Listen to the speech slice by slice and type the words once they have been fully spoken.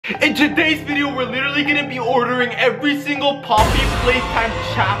In today's video, we're literally gonna be ordering every single Poppy Playtime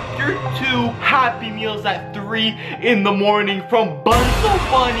Chapter 2 Happy Meals at 3 in the morning from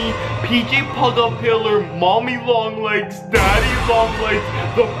Bunzo Bunny, PJ Pug-A-Pillar, Mommy Longlegs, Daddy Longlegs,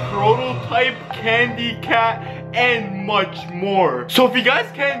 the Prototype Candy Cat, and much more. So if you guys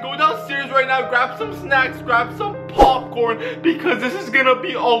can, go downstairs right now, grab some snacks, grab some popcorn, because this is gonna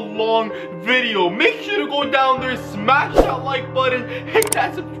be a long video. Make sure to go down there, smash that like button, hit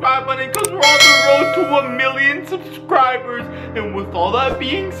that subscribe button, because we're on the road to 1 million subscribers. And with all that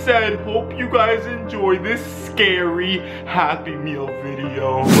being said, hope you guys enjoy this scary Happy Meal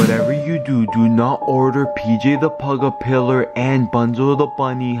video. Whatever you do, do not order PJ the Pug-A-Pillar and Bunzo the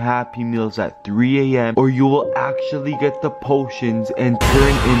Bunny Happy Meals at 3 a.m. or you will actually get the potions and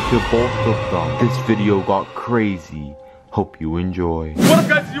turn into both of them. This video got crazy. Hope you enjoy. What up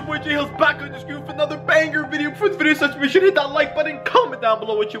guys, it's your boy J Hills back on the screen with another banger video. Before this video starts, make sure to hit that like button, comment down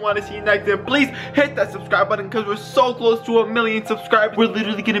below what you want to see next, and please hit that subscribe button because we're so close to 1 million subscribers. We're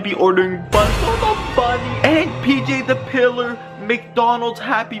literally going to be ordering Bunzo the Bunny and PJ the Pillar McDonald's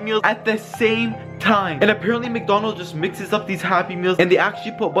Happy Meals at the same time. And apparently McDonald's just mixes up these Happy Meals and they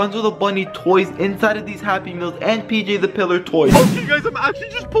actually put Bunzo the Bunny toys inside of these Happy Meals and PJ the Pillar toys. Okay guys, I'm actually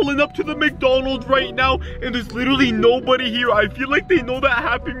just pulling up to the McDonald's right now and there's literally nobody here. I feel like they know that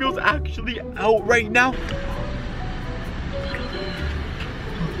Happy Meal's actually out right now.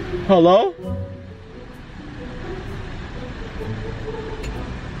 Hello?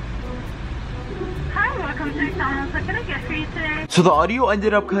 What can I get for you today? So the audio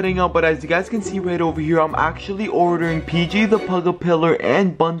ended up cutting out, but as you guys can see right over here, I'm actually ordering PJ the Pug-A-Pillar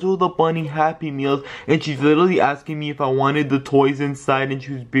and Bunzo the Bunny Happy Meals, and she's literally asking me if I wanted the toys inside, and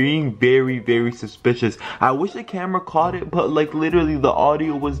she was being very suspicious. I wish the camera caught it, but like literally the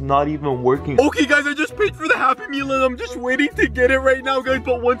audio was not even working. Okay guys, I just paid for the Happy Meal and I'm just waiting to get it right now guys,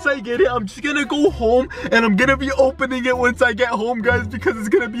 but once I get it, I'm just gonna go home and I'm gonna be opening it once I get home guys, because it's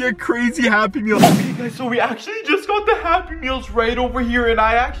gonna be a crazy Happy Meal. Okay guys, so we actually just got the Happy Meals right over here, and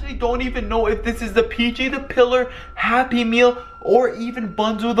I actually don't even know if this is the PJ the Pillar Happy Meal or even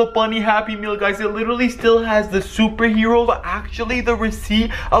Bunzo the Bunny Happy Meal, guys. It literally still has the superhero, but actually the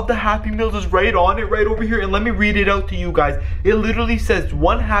receipt of the Happy Meals is right on it right over here, and let me read it out to you guys. It literally says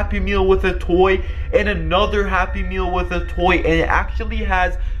one Happy Meal with a toy and another Happy Meal with a toy, and it actually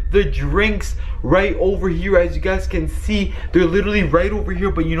has the drinks right over here. As you guys can see, they're literally right over here.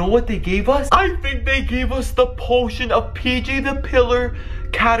 But you know what they gave us? I think they gave us the potion of PJ the Pillar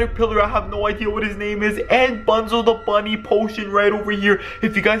Caterpillar, I have no idea what his name is, and Bunzo the Bunny potion right over here.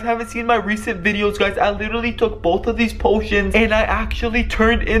 If you guys haven't seen my recent videos guys, I literally took both of these potions and I actually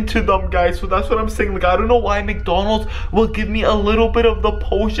turned into them guys. So that's what I'm saying. Like, I don't know why McDonald's will give me a little bit of the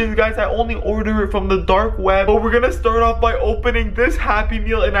potions guys. I only order it from the dark web. But we're gonna start off by opening this Happy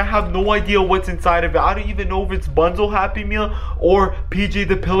Meal, and I have no idea what's inside of it. I don't even know if it's Bunzo Happy Meal or PJ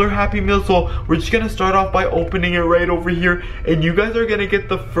the Pillar Happy Meal. So we're just gonna start off by opening it right over here, and you guys are gonna get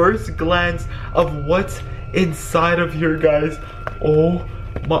the first glance of what's inside of here guys. Oh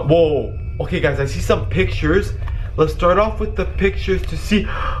my, whoa. Okay guys, I see some pictures. Let's start off with the pictures to see. Is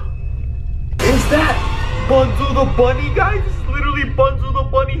that Bunzo the Bunny guys? It's literally Bunzo the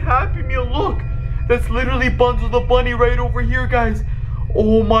Bunny Happy Meal. Look, that's literally Bunzo the Bunny right over here guys.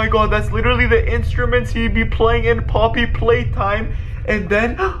 Oh my god, that's literally the instruments he'd be playing in Poppy Playtime. And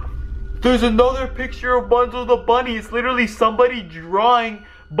then there's another picture of Bunzo the Bunny. It's literally somebody drawing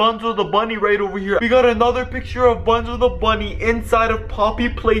Bunzo the Bunny right over here. We got another picture of Bunzo the Bunny inside of Poppy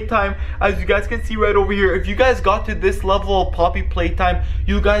Playtime, as you guys can see right over here. If you guys got to this level of Poppy Playtime,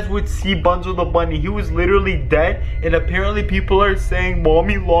 you guys would see Bunzo the Bunny. He was literally dead, and apparently people are saying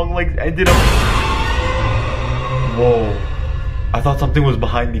Mommy Longlegs ended up... Whoa. I thought something was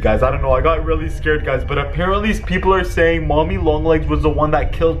behind me, guys. I don't know. I got really scared, guys. But apparently people are saying Mommy Longlegs was the one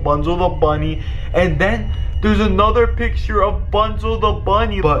that killed Bunzo the Bunny. And then there's another picture of Bunzo the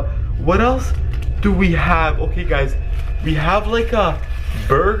Bunny. But what else do we have? Okay, guys. We have like a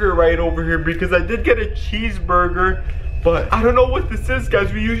burger right over here, because I did get a cheeseburger. But I don't know what this is,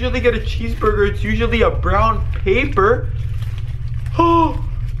 guys. We usually get a cheeseburger. It's usually a brown paper. Oh,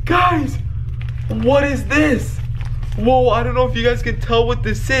 guys. What is this? Whoa, I don't know if you guys can tell what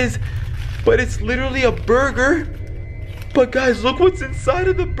this is, but it's literally a burger. But guys, look what's inside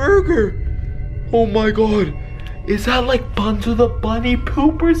of the burger. Oh my god. Is that like Bunzo the Bunny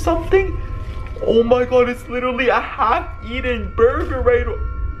poop or something? Oh my god, it's literally a half-eaten burger right.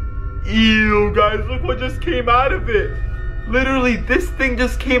 Ew, guys, look what just came out of it. Literally, this thing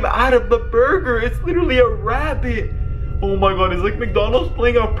just came out of the burger. It's literally a rabbit. Oh my god, it's like McDonald's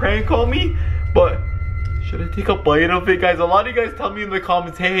playing a prank on me. But Should I take a bite of it, guys? A lot of you guys tell me in the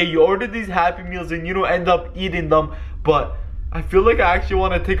comments, hey, you ordered these Happy Meals and you don't end up eating them. But I feel like I actually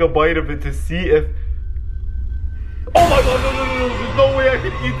want to take a bite of it to see if... Oh my god, no. There's no way I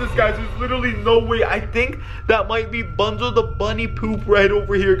can eat this, guys. There's literally no way. I think that might be Bunzo the bunny poop right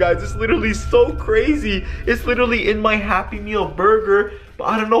over here, guys. It's literally so crazy. It's literally in my Happy Meal burger. But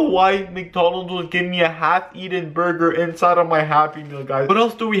I don't know why McDonald's was giving me a half-eaten burger inside of my Happy Meal, guys. What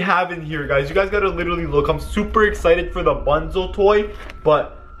else do we have in here, guys? You guys gotta literally look. I'm super excited for the Bunzo toy.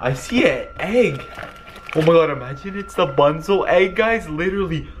 But I see an egg. Oh my god, imagine it's the Bunzo egg, guys.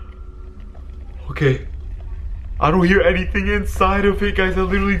 Literally. Okay. I don't hear anything inside of it, guys. I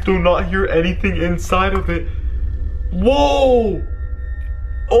literally do not hear anything inside of it. Whoa!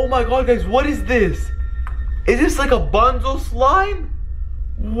 Oh my god, guys, what is this? Is this like a Bunzo slime?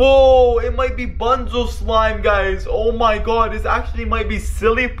 Whoa, it might be Bunzo slime, guys. Oh my god, this actually might be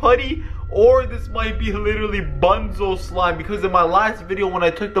Silly Putty, or this might be literally Bunzo slime. Because in my last video when I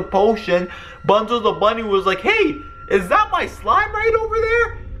took the potion, Bunzo the bunny was like, hey, is that my slime right over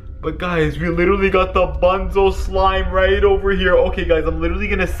there? But guys, we literally got the Bunzo slime right over here. Okay, guys, I'm literally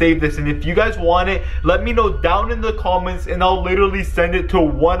gonna save this. And if you guys want it, let me know down in the comments and I'll literally send it to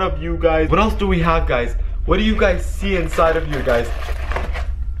one of you guys. What else do we have, guys? What do you guys see inside of here, guys?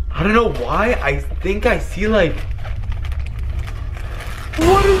 I don't know why. I think I see like...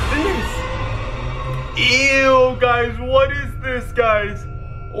 What is this? Ew, guys. What is this, guys?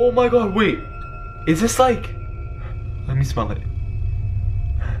 Oh my god, wait. Is this like... Let me smell it.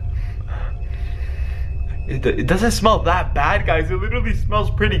 It doesn't smell that bad, guys. It literally smells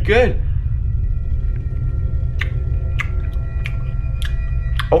pretty good.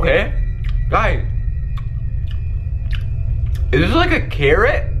 Okay. Guys. Is this like a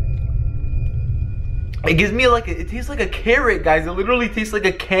carrot? It gives me like, it tastes like a carrot, guys. It literally tastes like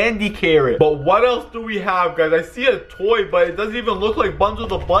a candy carrot. But what else do we have, guys? I see a toy, but it doesn't even look like Bunzo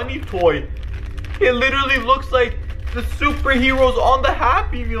the bunny toy. It literally looks like the superheroes on the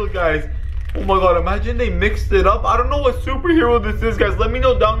Happy Meal, guys. Oh my god, imagine they mixed it up. I don't know what superhero this is, guys. Let me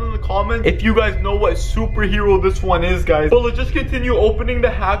know down in the comments if you guys know what superhero this one is, guys. But let's just continue opening the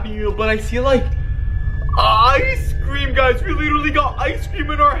Happy Meal. But I see like ice cream, guys. We literally got ice cream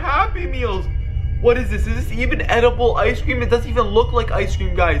in our Happy Meals. What is this? Is this even edible ice cream? It doesn't even look like ice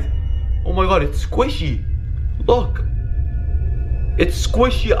cream, guys. Oh my god, it's squishy. Look. It's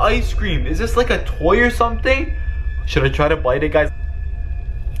squishy ice cream. Is this like a toy or something? Should I try to bite it, guys?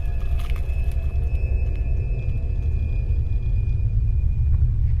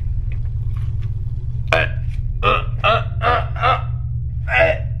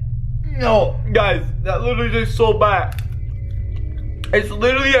 No, guys, that literally tastes so bad. It's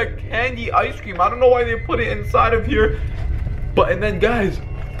literally a candy ice cream. I don't know why they put it inside of here. But, and then guys,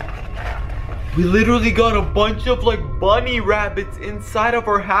 we literally got a bunch of like bunny rabbits inside of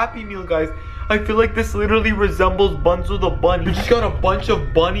our Happy Meal, guys. I feel like this literally resembles Bunzo the bunny. We just got a bunch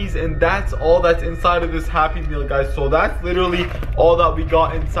of bunnies and that's all that's inside of this Happy Meal, guys. So that's literally all that we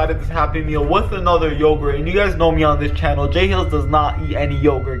got inside of this Happy Meal with another yogurt. And you guys know me on this channel, J Hills does not eat any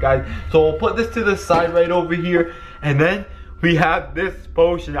yogurt, guys. So we'll put this to the side right over here. And then we have this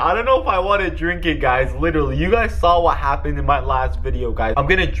potion. I don't know if I want to drink it, guys. Literally, you guys saw what happened in my last video, guys. I'm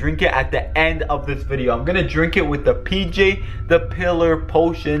gonna drink it at the end of this video. I'm gonna drink it with the PJ the Pillar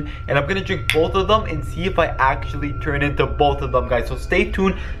potion, and I'm gonna drink both of them and see if I actually turn into both of them, guys. So stay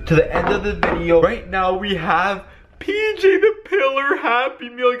tuned to the end of the video. Right now we have PJ the Pillar Happy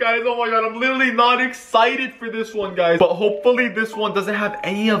Meal, guys. Oh my god, I'm literally not excited for this one, guys. But hopefully this one doesn't have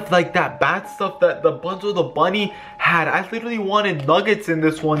any of like that bad stuff that the Bunzo the bunny had. I literally wanted nuggets in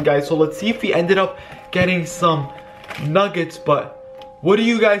this one, guys. So let's see if we ended up getting some nuggets. But what do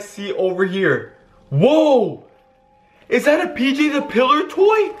you guys see over here? Whoa! Is that a PJ the Pillar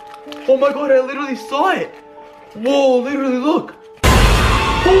toy? Oh my god, I literally saw it. Whoa, literally look.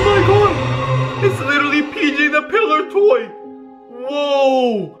 Oh my god. It's literally PJ the Pillar toy.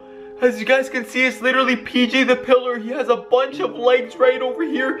 Whoa. As you guys can see, it's literally PJ the Pillar. He has a bunch of legs right over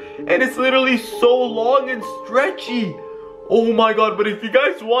here. And it's literally so long and stretchy. Oh my god, but if you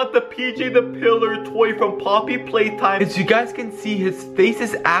guys want the PJ the Pillar toy from Poppy Playtime, as you guys can see, his face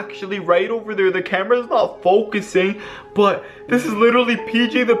is actually right over there. The camera's not focusing, but this is literally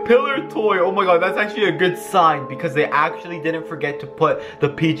PJ the Pillar toy. Oh my god, that's actually a good sign because they actually didn't forget to put the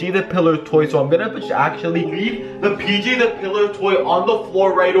PJ the Pillar toy. So I'm gonna actually leave the PJ the Pillar toy on the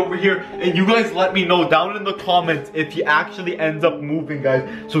floor right over here, and you guys let me know down in the comments if he actually ends up moving,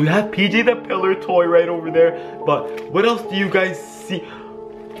 guys. So we have PJ the Pillar toy right over there, but what else do you guys see?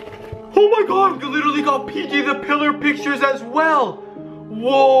 Oh my god, we literally got PJ the Pillar pictures as well.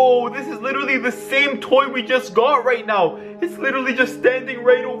 Whoa, this is literally the same toy we just got right now. It's literally just standing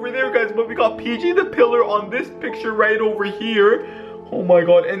right over there, guys. But we got PG the Pillar on this picture right over here. Oh my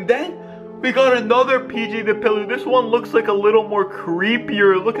god. And then we got another PG the Pillar. This one looks like a little more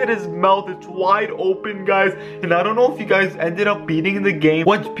creepier. Look at his mouth. It's wide open, guys. And I don't know if you guys ended up beating the game.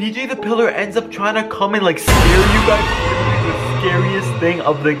 Once PG the Pillar ends up trying to come and like scare you guys, it's the scariest thing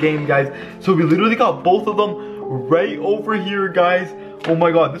of the game, guys. So we literally got both of them right over here, guys. Oh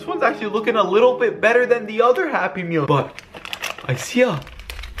my god, this one's actually looking a little bit better than the other Happy Meal. But I see a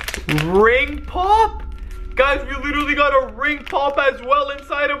ring pop. Guys, we literally got a ring pop as well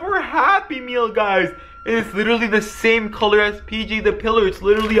inside of our Happy Meal, guys. And it's literally the same color as PG the Pillar. It's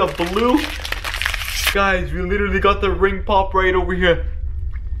literally a blue. Guys, we literally got the ring pop right over here.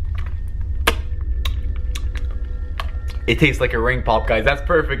 It tastes like a ring pop, guys. That's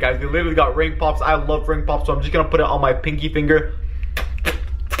perfect, guys. We literally got ring pops. I love ring pops, so I'm just gonna put it on my pinky finger.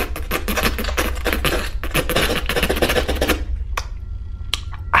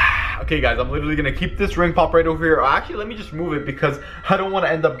 Okay, guys, I'm literally gonna keep this ring pop right over here. Actually, let me just move it because I don't want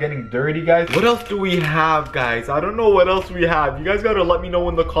to end up getting dirty, guys. What else do we have, guys? I don't know what else we have. You guys gotta let me know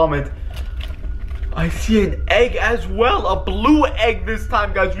in the comments. I see an egg as well, a blue egg this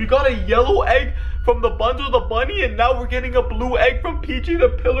time, guys. We got a yellow egg from the Bundle the Bunny, and now we're getting a blue egg from PG the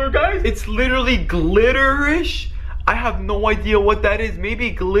Pillar, guys. It's literally glitterish. I have no idea what that is.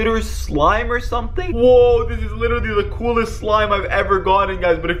 Maybe glitter slime or something. Whoa, this is literally the coolest slime I've ever gotten,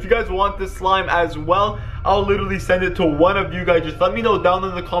 guys. But if you guys want this slime as well, I'll literally send it to one of you guys. Just let me know down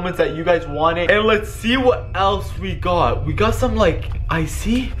in the comments that you guys want it. And let's see what else we got. We got some like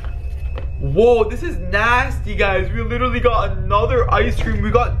icy. Whoa, this is nasty, guys. We literally got another ice cream.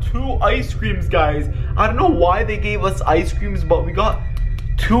 We got 2 ice creams, guys. I don't know why they gave us ice creams, but we got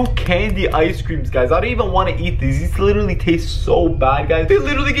 2 candy ice creams, guys. I don't even want to eat these. These literally taste so bad, guys. They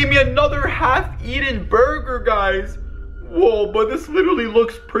literally gave me another half-eaten burger, guys. Whoa, but this literally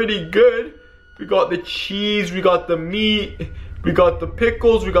looks pretty good. We got the cheese, we got the meat, we got the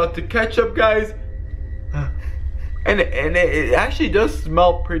pickles, we got the ketchup, guys. And it actually does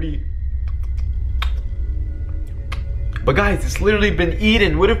smell pretty. But guys, it's literally been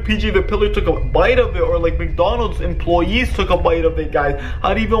eaten. What if PG the Pillar took a bite of it, or like McDonald's employees took a bite of it, guys?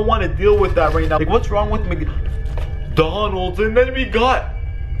 I don't even want to deal with that right now. Like, what's wrong with McDonald's? And then we got,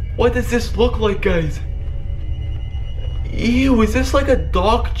 what does this look like, guys? Ew, is this like a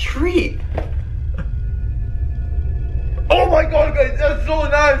dog treat? Oh my god, guys, that's so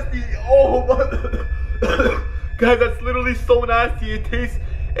nasty. Oh my guys, that's literally so nasty.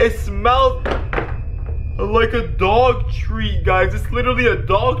 It smells like a dog treat, guys. It's literally a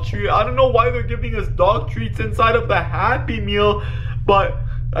dog treat. I don't know why they're giving us dog treats inside of the Happy Meal, but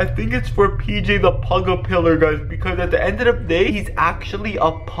I think it's for PJ the Pug-a-Pillar, guys, because at the end of the day, he's actually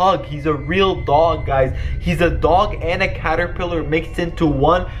a pug. He's a real dog, guys. He's a dog and a caterpillar mixed into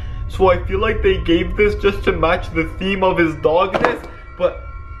one. So I feel like they gave this just to match the theme of his dogness, but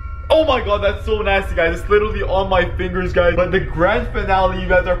oh my god, that's so nasty, guys. It's literally on my fingers, guys. But the grand finale you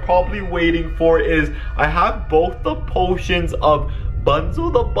guys are probably waiting for is I have both the potions of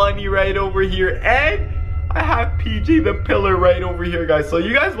Bunzel the Bunny right over here, and I have PG the Pillar right over here, guys. So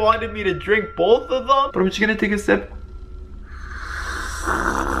you guys wanted me to drink both of them, but I'm just gonna take a sip.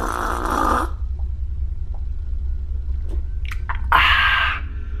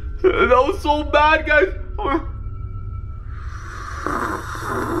 That was so bad, guys.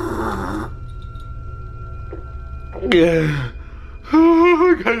 Yeah.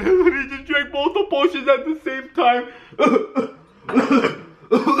 Guys, I literally just drank both the potions at the same time.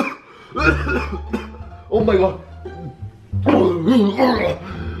 Oh my god.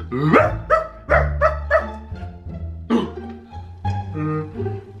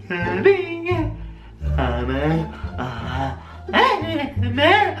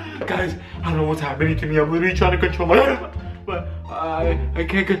 Guys, I don't know what's happening to me. I'm literally trying to control my, but I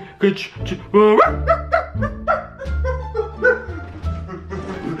can't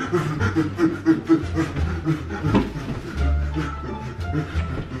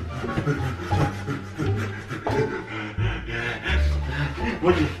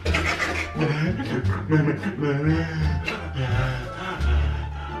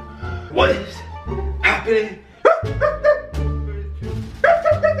What is happening?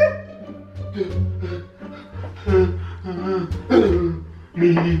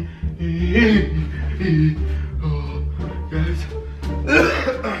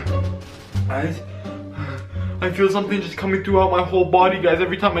 Guys, I feel something just coming throughout my whole body, guys.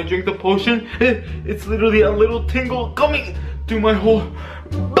 Every time I drink the potion, it's literally a little tingle coming through my whole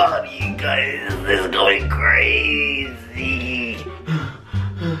body, guys. This is going crazy.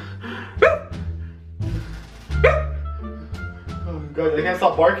 Guys, I can't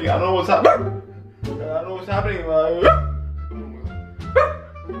stop barking. I don't know what's happening. I don't know what's happening.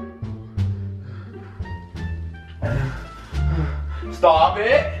 Stop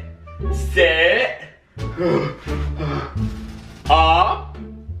it. Sit. Up.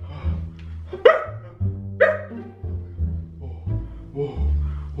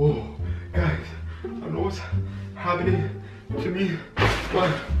 Whoa. Guys, I don't know what's happening to me.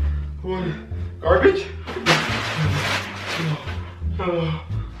 What? Garbage? Oh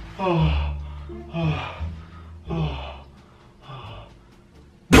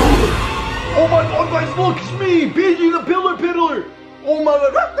my god, guys, look, it's me, PG the Pillar Piddler. Oh my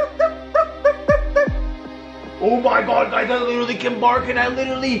god. Oh my god, guys, I literally can bark and I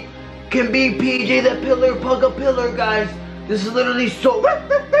literally can be PG the Pillar Pug-a-Pillar, guys. This is literally so...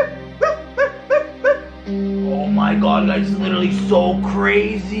 Oh my god, guys, it's literally so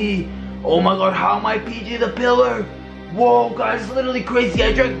crazy. Oh my god, how am I PG the Pillar? Whoa, guys, it's literally crazy.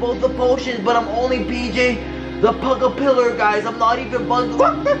 I drank both the potions, but I'm only PG the Pug-a-Pillar, guys. I'm not even bundled.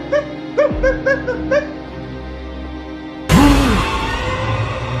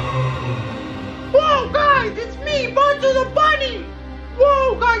 Whoa, guys, it's me, Bundle the Bunny.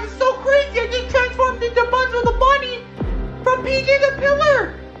 Whoa, guys, it's so crazy. I just transformed into Bundle the Bunny from PG the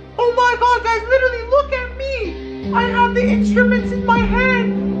Pillar. Oh my god, guys, literally look at me. I have the instruments in my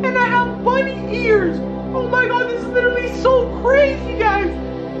hand and I have bunny ears. Oh my god, this is literally so crazy, guys.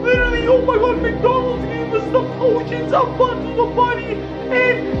 Literally, oh my god, McDonald's gave us the potions of Bundle the Bunny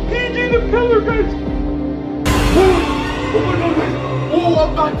and PG the Pillar, guys. Oh my god, guys. Oh,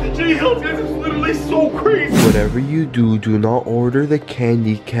 I'm back to jail, guys. It's literally so crazy. Whatever you do not order the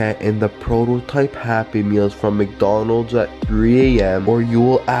Candy Cat and the prototype Happy Meals from McDonald's at 3 a.m. or you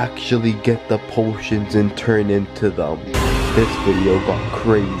will actually get the potions and turn into them. This video got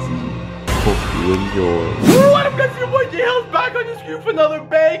crazy. Hope you enjoy. What up, guys? Your boy J-Hell's back on the screen for another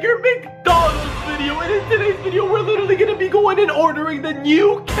banger McDonald's video. And in today's video, we're literally gonna be going and ordering the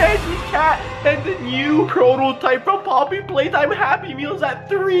new Candy Cat and the new prototype from Poppy Playtime Happy Meals at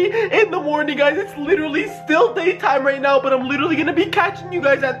 3 in the morning, guys. It's literally still daytime right now, but I'm literally gonna be catching you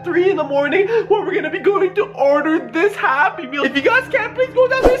guys at 3 in the morning where we're gonna be going to order this Happy Meal. If you guys can, please go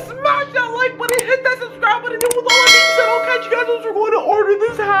down there, smash that like button, hit that subscribe button, and with all that being said, I'll catch you guys as we're going to order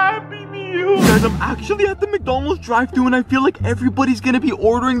this Happy Meal. Guys, I'm actually at the McDonald's drive-thru and I feel like everybody's gonna be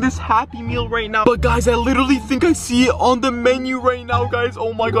ordering this Happy Meal right now. But guys, I literally think I see it on the menu right now, guys.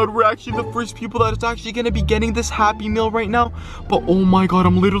 Oh my god, we're actually the first people that is actually gonna be getting this Happy Meal right now. But oh my god,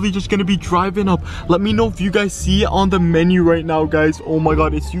 I'm literally just gonna be driving up. Let me know if you guys see it on the menu right now, guys. Oh my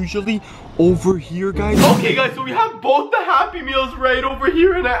god, it's usually over here, guys. Okay, guys, so we have both the Happy Meals right over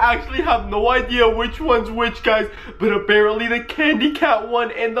here, and I actually have no idea which one's which, guys. But apparently the Candy Cat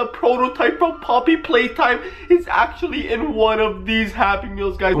one and the prototype from Poppy Playtime is actually in one of these Happy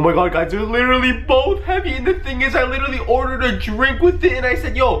Meals, guys. Oh my god, guys, they're literally both heavy. And the thing is, I literally ordered a drink with it, and I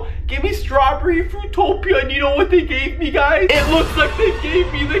said, yo, give me strawberry Fruitopia. And you know what they gave me, guys? It looks like they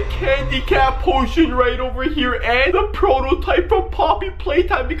gave me the Candy Cat potion right over here and the prototype from Poppy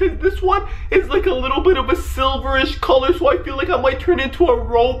Playtime, because this one is like a little bit of a silverish color, so I feel like I might turn into a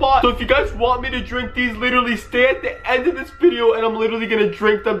robot. So if you guys want me to drink these, literally stay at the end of this video and I'm literally gonna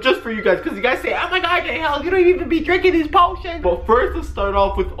drink them just for you guys, because you guys say, oh my god, J-Hell, you don't even be drinking these potions. But first, let's start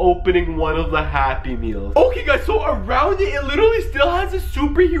off with opening one of the Happy Meals. Okay, guys, so around it literally still has the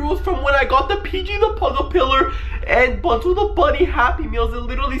superheroes from when I got the PG the Pug-a-Pillar and Bundle the Bunny Happy Meals. It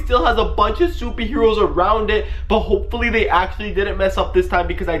literally still has a bunch of superheroes around it, but hopefully they actually didn't mess up this time,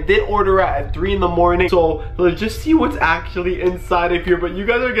 because I did order it at 3 in the morning. So let's just see what's actually inside of here. But you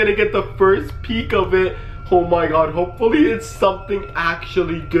guys are gonna get the first peek of it. Oh my god, hopefully it's something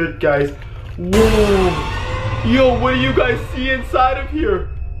actually good, guys. Whoa, yo, what do you guys see inside of here?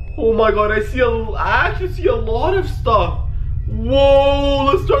 Oh my god, I actually see a lot of stuff. Whoa,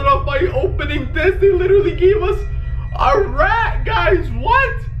 let's start off by opening this. They literally gave us a rat, guys.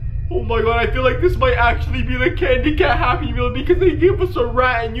 What? Oh my god, I feel like this might actually be the Candy Cat Happy Meal, because they gave us a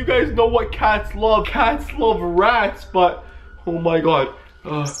rat, and you guys know what cats love. Cats love rats, but oh my god.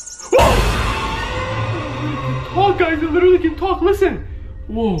 Whoa! It can talk, guys. It literally can talk. Listen.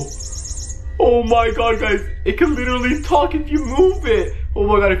 Whoa. Oh my god, guys. It can literally talk if you move it. Oh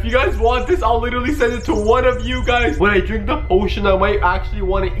my god, if you guys want this, I'll literally send it to one of you guys. When I drink the potion, I might actually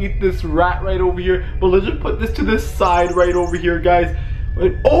want to eat this rat right over here. But let's just put this to the side right over here, guys.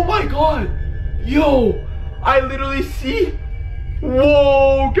 Oh my god, yo, I literally see,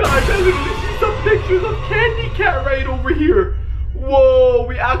 whoa, guys, I literally see some pictures of Candy Cat right over here. Whoa,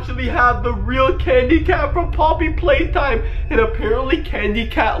 we actually have the real Candy Cat from Poppy Playtime, and apparently Candy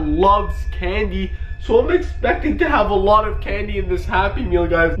Cat loves candy, So I'm expecting to have a lot of candy in this Happy Meal,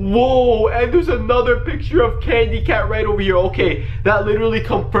 guys. Whoa, and there's another picture of Candy Cat right over here. Okay, that literally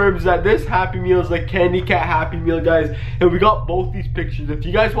confirms that this Happy Meal is like Candy Cat Happy Meal, guys. And we got both these pictures. If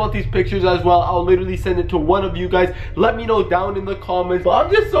you guys want these pictures as well, I'll literally send it to one of you guys. Let me know down in the comments. But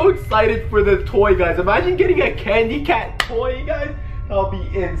I'm just so excited for the toy, guys. Imagine getting a Candy Cat toy, guys. That'll be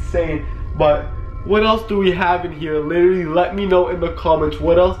insane. But what else do we have in here? Literally, let me know in the comments.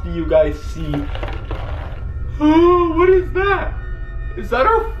 What else do you guys see? Oh, what is that? Is that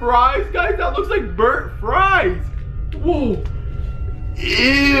our fries, guys? That looks like burnt fries. Whoa.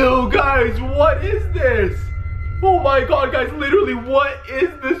 Ew, guys, what is this? Oh my god, guys, literally, what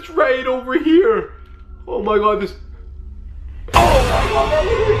is this right over here? Oh my god, this... Oh my god, that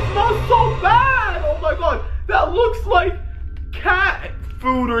literally smells so bad. Oh my god, that looks like cat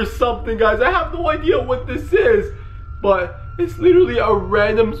food or something, guys. I have no idea what this is, but it's literally a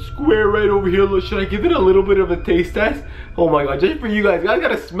random square right over here. Look, should I give it a little bit of a taste test? Oh my god, just for you guys. You guys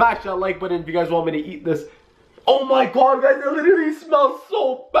gotta smash that like button if you guys want me to eat this. Oh my god, guys, it literally smells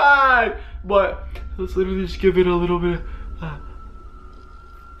so bad. But let's literally just give it a little bit of...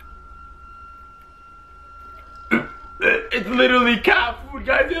 It's literally cat food,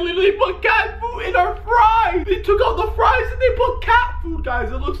 guys. They literally put cat food in our fries. They took out the fries and they put cat food,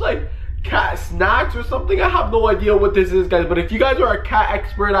 guys. It looks like cat snacks or something. I have no idea what this is, guys. But if you guys are a cat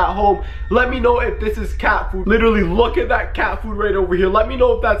expert at home, let me know if this is cat food. Literally, look at that cat food right over here. Let me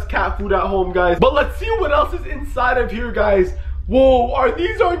know if that's cat food at home, guys. But let's see what else is inside of here, guys. Whoa, are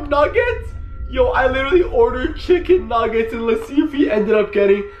these our nuggets? Yo, I literally ordered chicken nuggets, and let's see if we ended up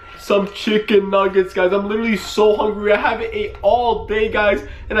getting some chicken nuggets, guys. I'm literally so hungry. I haven't ate all day, guys,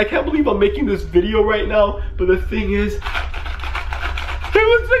 and I can't believe I'm making this video right now. But the thing is, it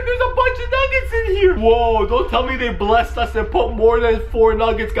looks like there's a bunch of nuggets in here. Whoa, don't tell me they blessed us and put more than 4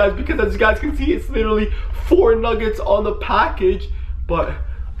 nuggets, guys, because as you guys can see, it's literally 4 nuggets on the package. But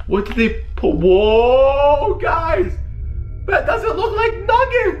what did they put? Whoa, guys, that doesn't look like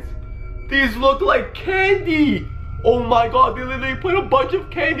nuggets. These look like candy. Oh my god, they literally put a bunch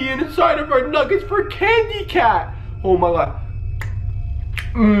of candy inside of our nuggets for Candy Cat. Oh my god.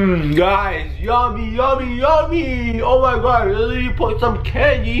 Guys, yummy, yummy, yummy. Oh my god, they literally put some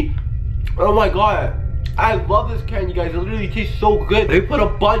candy. Oh my god, I love this candy, guys. It literally tastes so good. They put a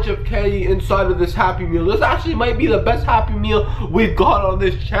bunch of candy inside of this Happy Meal. This actually might be the best Happy Meal we've got on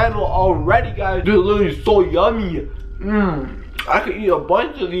this channel already, guys. They're literally so yummy. I could eat a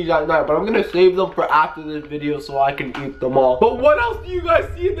bunch of these at night, but I'm gonna save them for after this video so I can eat them all. But what else do you guys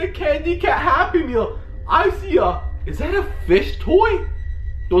see in the Candy Cat Happy Meal? I see is that a fish toy?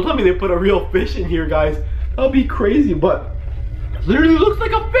 Don't tell me they put a real fish in here, guys. That'll be crazy, but it literally looks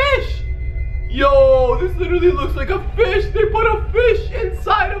like a fish. Yo, this literally looks like a fish. They put a fish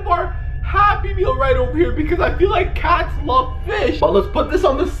inside of our Happy Meal right over here because I feel like cats love fish. But let's put this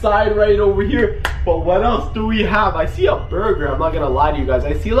on the side right over here. But what else do we have? I see a burger. I'm not gonna lie to you guys.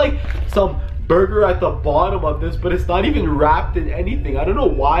 I see like some burger at the bottom of this, but it's not even wrapped in anything. I don't know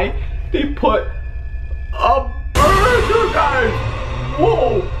why they put a burger, guys.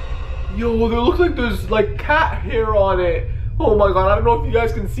 Whoa. Yo, there looks like there's like cat hair on it. Oh my god, I don't know if you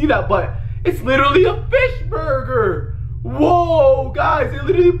guys can see that, but it's literally a fish burger. Whoa, guys, they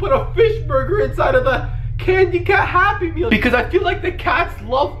literally put a fish burger inside of the Candy Cat Happy Meal because I feel like the cats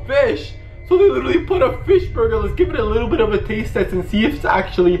love fish. So they literally put a fish burger. Let's give it a little bit of a taste test and see if it's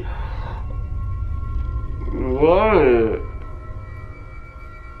actually... What?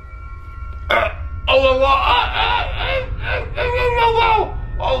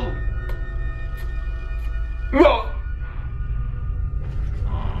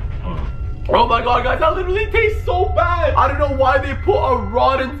 Oh my god, guys, that literally tastes so bad. I don't know why they put a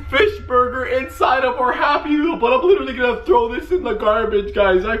rotten fish burger inside of our Happy Meal, but I'm literally gonna throw this in the garbage,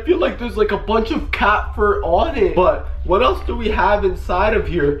 guys. I feel like there's like a bunch of cat fur on it. But what else do we have inside of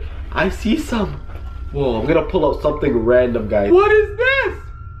here? I see some... Whoa, I'm gonna pull out something random, guys. What is this?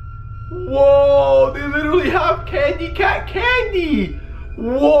 Whoa, they literally have Candy Cat candy.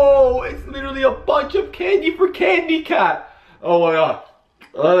 Whoa, it's literally a bunch of candy for Candy Cat. Oh my god.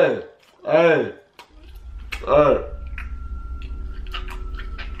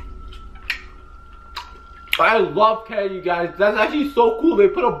 I love candy, guys. That's actually so cool. They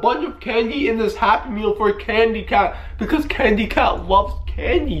put a bunch of candy in this Happy Meal for Candy Cat because Candy Cat loves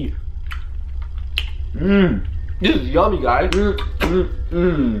candy. This is yummy, guys.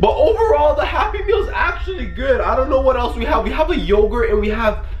 But overall, the Happy Meal is actually good. I don't know what else we have. We have a yogurt and we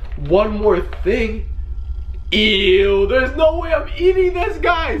have one more thing. Ew, there's no way I'm eating this,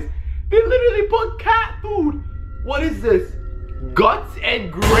 guys. They literally put cat food. What is this? Guts and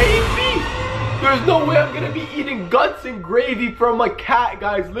gravy? There's no way I'm gonna be eating guts and gravy from a cat,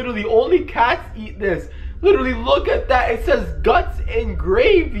 guys. Literally, only cats eat this. Literally, look at that. It says guts and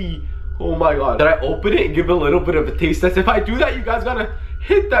gravy. Oh my god. Did I open it and give it a little bit of a taste test? If I do that, you guys gotta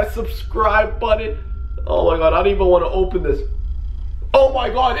hit that subscribe button. Oh my god, I don't even want to open this. Oh my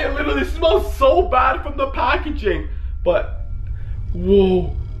god, it literally smells so bad from the packaging. But,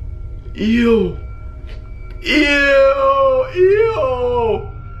 whoa. Ew. Ew. Ew.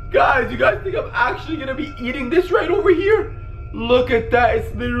 Guys, you guys think I'm actually gonna be eating this right over here? Look at that,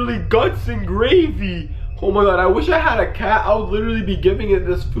 it's literally guts and gravy. Oh my god, I wish I had a cat. I would literally be giving it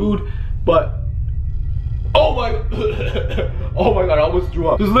this food, but oh my oh my god, I almost threw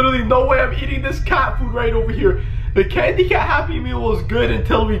up. There's literally no way I'm eating this cat food right over here. The Candy Cat Happy Meal was good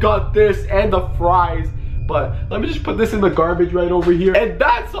until we got this and the fries. But let me just put this in the garbage right over here. And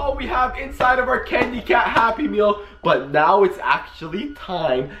that's all we have inside of our Candy Cat Happy Meal. But now it's actually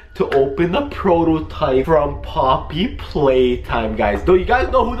time to open the prototype from Poppy Playtime, guys. Though you guys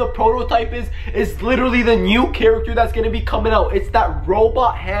know who the prototype is? It's literally the new character that's going to be coming out. It's that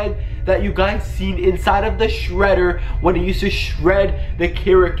robot hand that you guys seen inside of the shredder when it used to shred the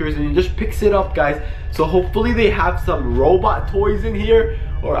characters, and it just picks it up, guys. So hopefully they have some robot toys in here,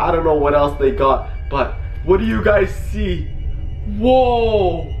 or I don't know what else they got. But what do you guys see?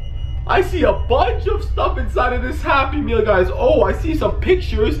 Whoa! I see a bunch of stuff inside of this Happy Meal, guys. Oh, I see some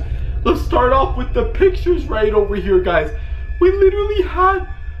pictures. Let's start off with the pictures right over here, guys. We literally have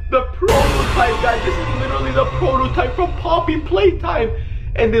the prototype, guys. This is literally the prototype from Poppy Playtime.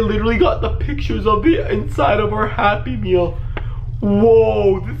 And they literally got the pictures of it inside of our Happy Meal.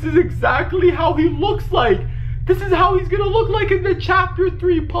 Whoa, this is exactly how he looks like. This is how he's gonna look like in the Chapter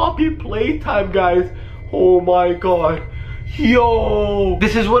 3 Poppy Playtime, guys. Oh my god. Yo,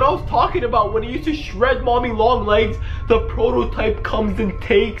 this is what I was talking about when he used to shred Mommy Longlegs. The prototype comes and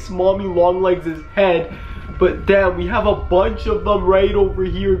takes Mommy Longlegs' head. But damn, we have a bunch of them right over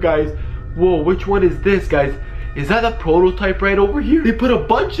here, guys. Whoa, which one is this, guys? Is that a prototype right over here? They put a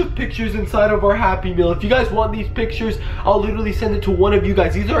bunch of pictures inside of our Happy Meal. If you guys want these pictures, I'll literally send it to one of you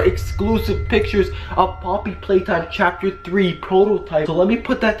guys. These are exclusive pictures of Poppy Playtime Chapter 3 prototype. So let me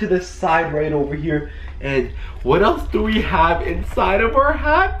put that to the side right over here. And what else do we have inside of our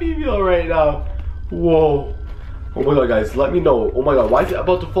Happy Meal right now? Whoa. Oh my god, guys, let me know. Oh my god, why is it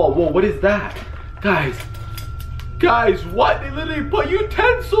about to fall? Whoa, what is that? Guys, what? They literally put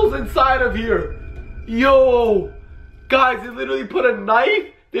utensils inside of here. Yo, guys, they literally put a knife,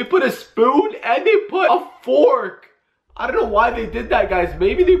 they put a spoon, and they put a fork. I don't know why they did that, guys.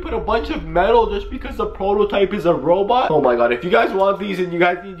 Maybe they put a bunch of metal just because the prototype is a robot. Oh my god, if you guys want these and you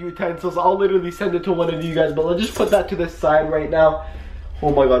guys need utensils, I'll literally send it to one of you guys. But let's just put that to the side right now.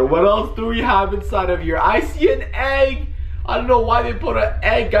 Oh my god, what else do we have inside of here? I see an egg. I don't know why they put an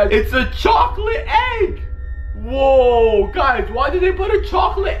egg, guys. It's a chocolate egg. Whoa, guys, why did they put a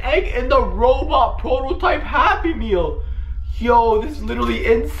chocolate egg in the robot prototype Happy Meal? Yo, this is literally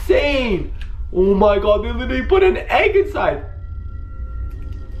insane. Oh my god, they literally put an egg inside.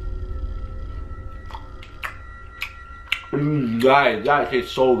 Guys, that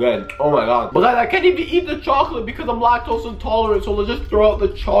tastes so good. Oh my god. But guys, I can't even eat the chocolate because I'm lactose intolerant, so let's just throw out the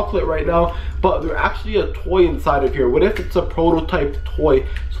chocolate right now. But there's actually a toy inside of here. What if it's a prototype toy?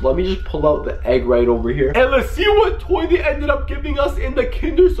 So let me just pull out the egg right over here. And let's see what toy they ended up giving us in the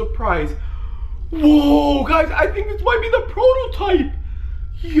Kinder Surprise. Whoa, guys, I think this might be the prototype.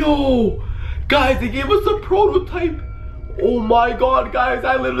 Yo, guys, they gave us a prototype. Oh my god, guys,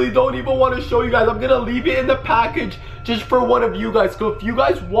 I literally don't even want to show you guys. I'm gonna leave it in the package just for one of you guys. So if you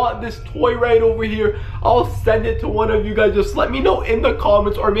guys want this toy right over here, I'll send it to one of you guys. Just let me know in the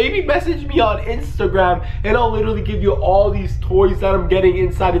comments, or maybe message me on Instagram, and I'll literally give you all these toys that I'm getting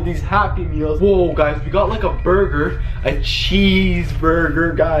inside of these Happy Meals. Whoa, guys, we got like a burger, a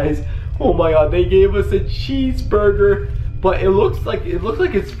cheeseburger, guys. Oh my god, they gave us a cheeseburger. But it looks like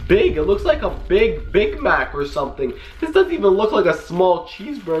it's big. It looks like a big Big Mac or something. This doesn't even look like a small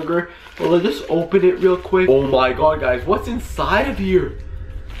cheeseburger. Well, let's just open it real quick. Oh my god, guys, what's inside of here?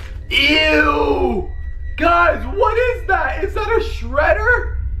 Ew! Guys, what is that? Is that a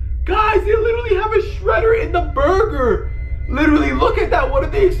shredder? Guys, they literally have a shredder in the burger. Literally, look at that. What are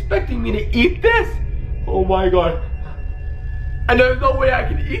they expecting me to eat this? Oh my god. And there's no way I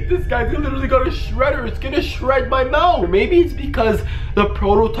can eat this, guys. They literally got a shredder. It's gonna shred my mouth. Or maybe it's because the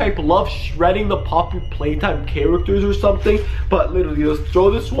prototype loves shredding the Poppy Playtime characters or something. But literally, let's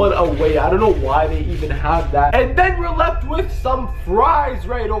throw this one away. I don't know why they even have that. And then we're left with some fries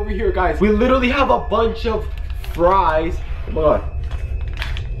right over here, guys. We literally have a bunch of fries. Oh my god.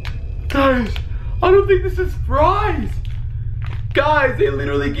 Guys, I don't think this is fries. Guys, they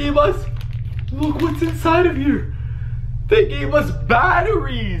literally gave us Look what's inside of here. They gave us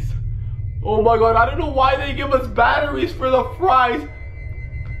batteries. Oh my god, I don't know why they give us batteries for the fries.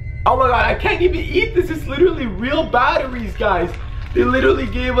 Oh my god, I can't even eat this. It's literally real batteries, guys. They literally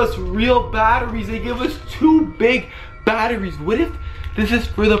gave us real batteries. They gave us 2 big batteries. What if this is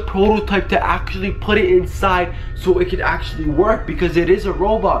for the prototype to actually put it inside so it could actually work, because it is a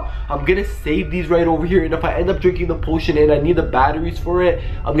robot. I'm gonna save these right over here, and if I end up drinking the potion and I need the batteries for it,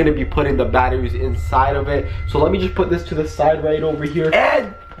 I'm gonna be putting the batteries inside of it. So let me just put this to the side right over here.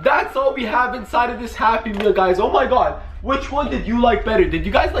 And that's all we have inside of this Happy Meal, guys. Oh my god. Which one did you like better? Did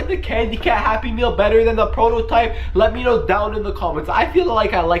you guys like the Candy Cat Happy Meal better than the prototype? Let me know down in the comments. I feel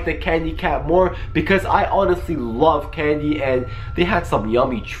like I like the Candy Cat more because I honestly love candy and they had some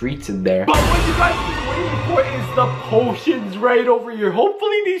yummy treats in there. But what you guys been waiting for is the potions right over here.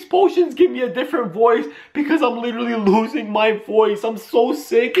 Hopefully these potions give me a different voice because I'm literally losing my voice. I'm so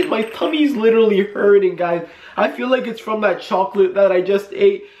sick and my tummy's literally hurting, guys. I feel like it's from that chocolate that I just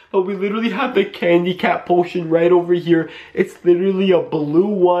ate. But we literally have the Candy Cat potion right over here. It's literally a blue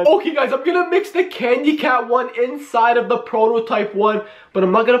one. Okay guys, I'm gonna mix the Candy Cat one inside of the prototype one. But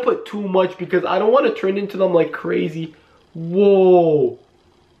I'm not gonna put too much because I don't want to turn into them like crazy. Whoa.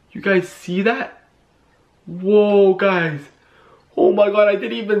 You guys see that? Whoa guys. Oh my god, I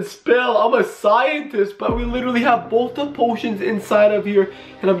didn't even spill. I'm a scientist, but we literally have both the potions inside of here.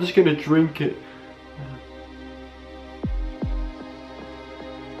 And I'm just gonna drink it.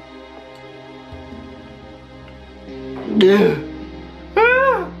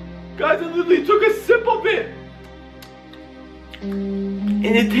 Guys, I literally took a sip of it and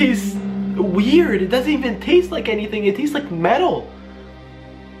it tastes weird. It doesn't even taste like anything. It tastes like metal.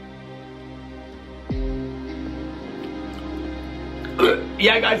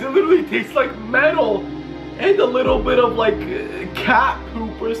 Yeah guys, it literally tastes like metal and a little bit of like cat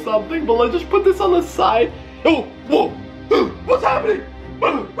poop or something. But let's just put this on the side. Oh, whoa, what's happening?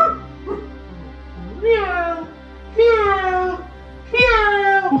 Meow. Meow.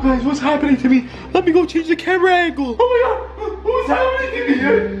 Meow. Oh guys, what's happening to me? Let me go change the camera angle. Oh my god, what's happening to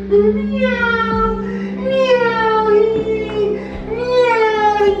me? Meow. Meow.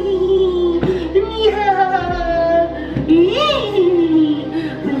 Meow.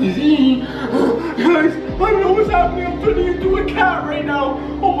 Guys, I don't know what's happening. I'm turning into a cat right now.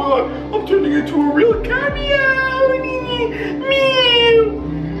 Oh my god, I'm turning into a real cat. Meow. Meow.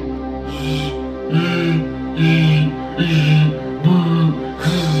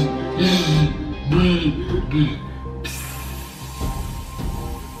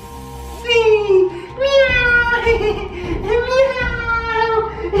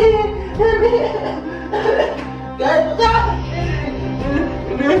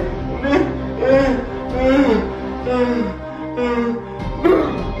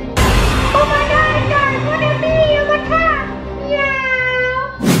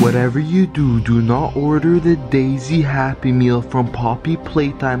 Whatever you do, do not order the Daisy Happy Meal from Poppy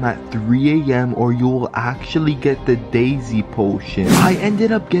Playtime at 3 AM or you will actually get the Daisy potion. I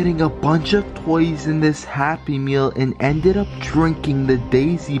ended up getting a bunch of toys in this Happy Meal and ended up drinking the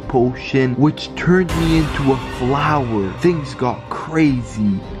Daisy potion, which turned me into a flower. Things got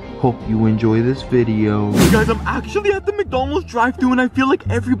crazy. Hope you enjoy this video. Hey guys, I'm actually at the McDonald's drive-thru and I feel like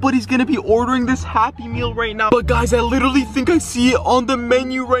everybody's gonna be ordering this Happy Meal right now. But guys, I literally think I see it on the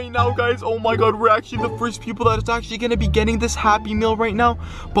menu right now, guys. Oh my god, we're actually the first people that is actually gonna be getting this Happy Meal right now.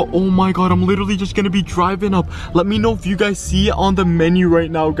 But oh my god, I'm literally just gonna be driving up. Let me know if you guys see it on the menu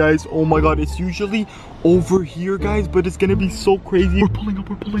right now, guys. Oh my god, it's usually over here, guys, but it's gonna be so crazy. We're pulling up,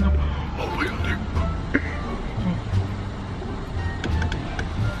 we're pulling up. Oh my god, there.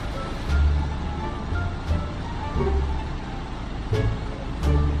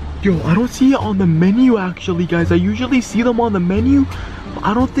 Yo, I don't see it on the menu actually, guys. I usually see them on the menu, but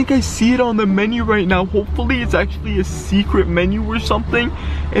I don't think I see it on the menu right now. Hopefully it's actually a secret menu or something,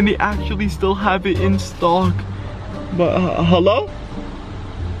 and they actually still have it in stock. But, hello?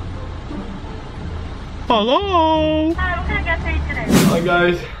 Hello? Hi, what can I get for you today? Hi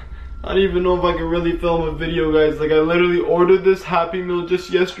guys. I don't even know if I can really film a video, guys. Like, I literally ordered this Happy Meal just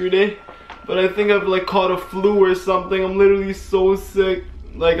yesterday, but I think I've like caught a flu or something. I'm literally so sick.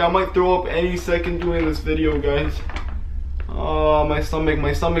 Like, I might throw up any second doing this video, guys. Oh, my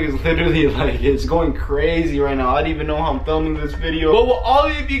stomach is literally like, it's going crazy right now. I don't even know how I'm filming this video. But what all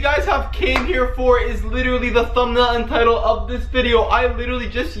of you guys have came here for is literally the thumbnail and title of this video. I literally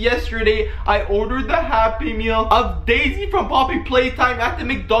just yesterday, I ordered the Happy Meal of Daisy from Poppy Playtime at the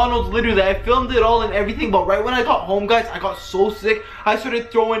McDonald's. Literally, I filmed it all and everything. But right when I got home, guys, I got so sick. I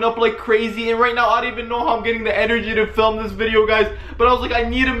started throwing up like crazy. And right now, I don't even know how I'm getting the energy to film this video, guys. But I was like, I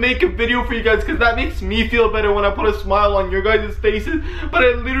need to make a video for you guys because that makes me feel better when I put a smile on your guys' faces. But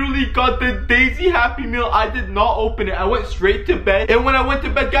I literally got the Daisy Happy Meal. I did not open it. I went straight to bed. And when I went to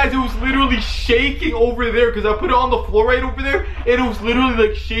bed, guys, it was literally shaking over there because I put it on the floor right over there. And it was literally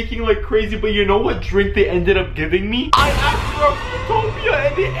like shaking like crazy. But you know what drink they ended up giving me? I asked for a Fruitopia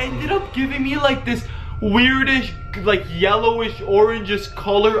and they ended up giving me like this weirdish, like yellowish orangish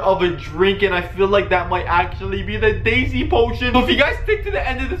color of a drink, and I feel like that might actually be the Daisy potion. So if you guys stick to the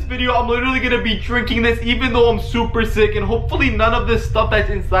end of this video, I'm literally gonna be drinking this even though I'm super sick, and hopefully none of this stuff that's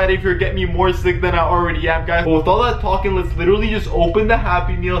inside of here get me more sick than I already am, guys. But with all that talking, let's literally just open the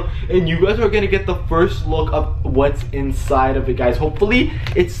Happy Meal and you guys are gonna get the first look of what's inside of it, guys. Hopefully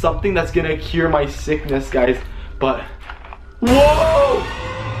it's something that's gonna cure my sickness, guys. But whoa,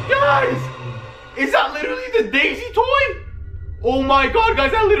 guys, is that literally the Daisy toy? Oh my god,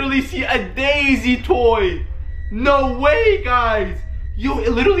 guys, I literally see a Daisy toy. No way, guys. Yo,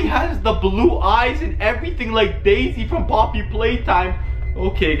 it literally has the blue eyes and everything like Daisy from Poppy Playtime.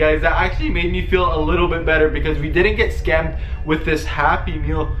 Okay, guys, that actually made me feel a little bit better because we didn't get scammed with this Happy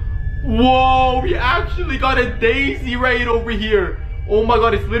Meal. Whoa, we actually got a Daisy right over here. Oh my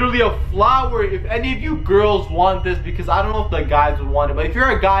god, it's literally a flower. If any of you girls want this, because I don't know if the guys would want it, but if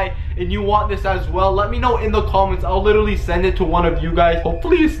you're a guy and you want this as well, let me know in the comments. I'll literally send it to one of you guys.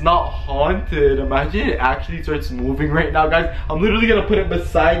 Hopefully it's not haunted. Imagine it actually starts moving right now, guys. I'm literally gonna put it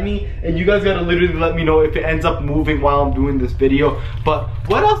beside me and you guys gotta literally let me know if it ends up moving while I'm doing this video. But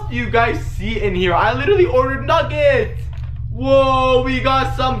what else do you guys see in here? I literally ordered nuggets. Whoa, we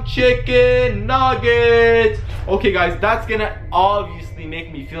got some chicken nuggets. Okay, guys, that's gonna obviously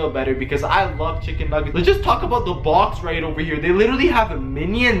make me feel better because I love chicken nuggets. Let's just talk about the box right over here. They literally have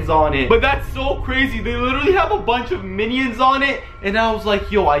minions on it. But that's so crazy. They literally have a bunch of minions on it. And I was like,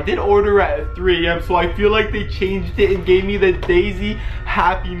 yo, I did order at 3 AM. So I feel like they changed it and gave me the Daisy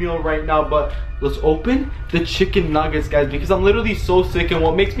Happy Meal right now. But let's open the chicken nuggets, guys, because I'm literally so sick. And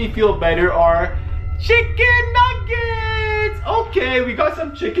what makes me feel better are chicken nuggets. Okay, we got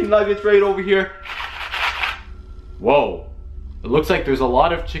some chicken nuggets right over here. Whoa, it looks like there's a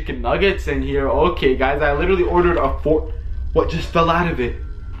lot of chicken nuggets in here. Okay, guys, I literally ordered a 4. What just fell out of it?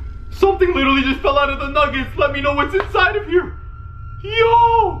 Something literally just fell out of the nuggets. Let me know what's inside of here.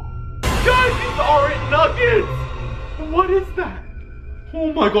 Yo, guys, these aren't nuggets. What is that?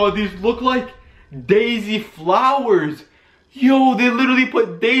 Oh my god, these look like Daisy flowers. Yo, they literally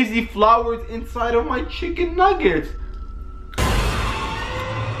put Daisy flowers inside of my chicken nuggets.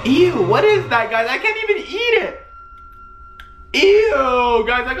 Ew, what is that, guys? I can't even eat it. Ew,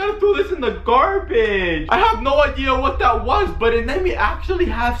 guys, I gotta throw this in the garbage. I have no idea what that was, but and then we actually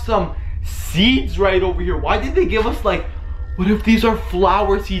have some seeds right over here. Why did they give us like, what if these are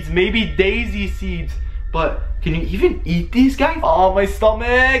flower seeds? Maybe Daisy seeds. But can you even eat these, guys? Oh, my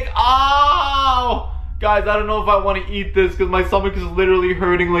stomach. Ow. Guys, I don't know if I want to eat this because my stomach is literally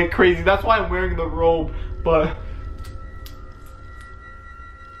hurting like crazy. That's why I'm wearing the robe. But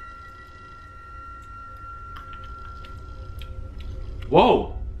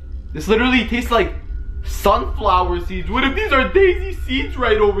whoa, this literally tastes like sunflower seeds. What if these are Daisy seeds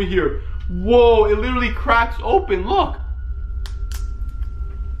right over here? Whoa, it literally cracks open. Look.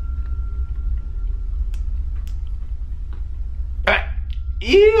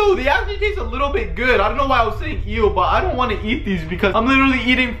 Ew, they actually taste a little bit good. I don't know why I was saying ew, but I don't want to eat these because I'm literally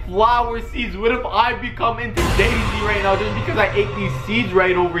eating flower seeds. What if I become into Daisy right now just because I ate these seeds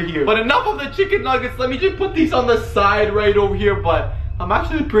right over here? But enough of the chicken nuggets. Let me just put these on the side right over here. But I'm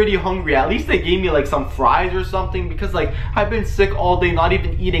actually pretty hungry. At least they gave me like some fries or something because like I've been sick all day, not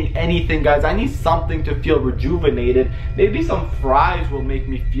even eating anything, guys. I need something to feel rejuvenated. Maybe some fries will make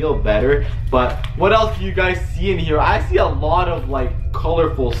me feel better. But what else do you guys see in here? I see a lot of like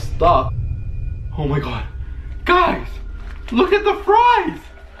colorful stuff. Oh my god. Guys, look at the fries.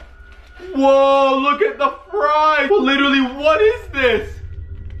 Whoa, look at the fries. Literally, what is this?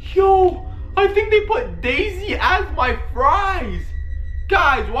 Yo, I think they put Daisy as my fries.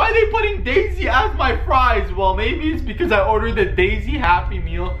 Guys, why are they putting Daisy as my fries? Well, maybe it's because I ordered the Daisy Happy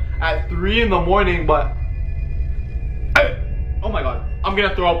Meal at 3 in the morning, but oh my god, I'm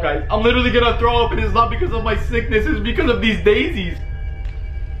gonna throw up, guys. I'm literally gonna throw up, and it's not because of my sickness, it's because of these daisies.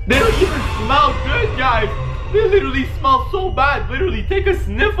 They don't even smell good, guys. They literally smell so bad. Literally, take a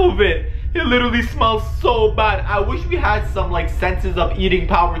sniff of it. It literally smells so bad. I wish we had some like senses of eating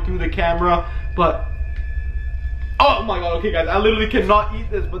power through the camera, but oh my god, okay guys, I literally cannot eat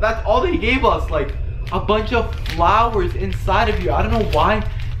this, but that's all they gave us, like a bunch of flowers inside of here. I don't know why.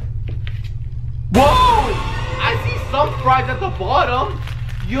 Whoa! I see some fries at the bottom.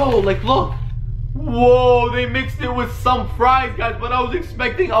 Yo, like look. Whoa, they mixed it with some fries, guys, but I was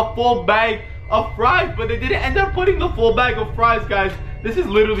expecting a full bag of fries, but they didn't end up putting the full bag of fries, guys. This is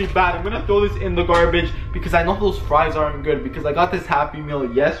literally bad. I'm gonna throw this in the garbage because I know those fries aren't good because I got this Happy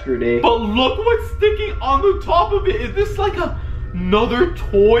Meal yesterday. But look what's sticking on the top of it. Is this like another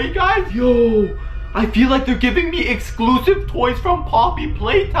toy, guys? Yo, I feel like they're giving me exclusive toys from Poppy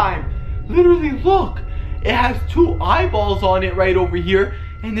Playtime. Literally, look. It has 2 eyeballs on it right over here.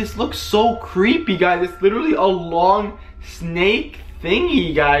 And this looks so creepy, guys. It's literally a long snake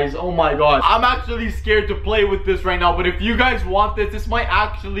thingy, guys. Oh my god, I'm actually scared to play with this right now, but if you guys want this, this might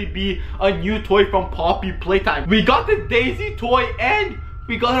actually be a new toy from Poppy Playtime. We got the Daisy toy and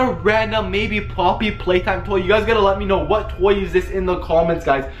we got a random maybe Poppy Playtime toy. You guys gotta let me know what toy is this in the comments,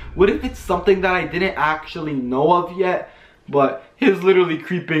 guys. What if it's something that I didn't actually know of yet, but it's literally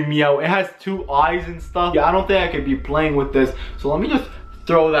creeping me out. It has 2 eyes and stuff. Yeah, I don't think I could be playing with this, so let me just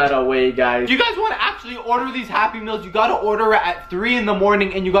throw that away, guys. If you guys want to actually order these Happy Meals, you gotta order it at 3 in the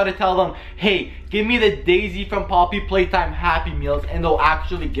morning and you gotta tell them, hey, give me the Daisy from Poppy Playtime Happy Meals, and they'll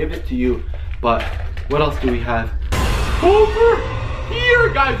actually give it to you. But what else do we have? Over here,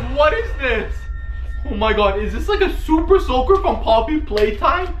 guys, what is this? Oh my god, is this like a Super Soaker from Poppy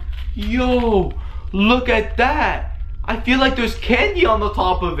Playtime? Yo, look at that. I feel like there's candy on the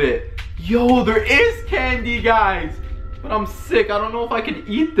top of it. Yo, there is candy, guys. But I'm sick. I don't know if I can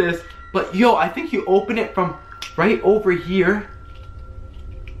eat this. But yo, I think you open it from right over here.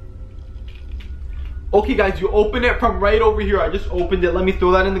 Okay guys, you open it from right over here. I just opened it. Let me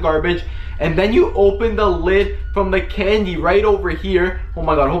throw that in the garbage. And then you open the lid from the candy right over here. Oh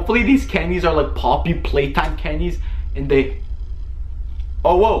my god, hopefully these candies are like Poppy Playtime candies. And they...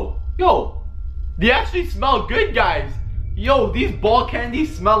 Oh, whoa. Yo, they actually smell good, guys. Yo, these ball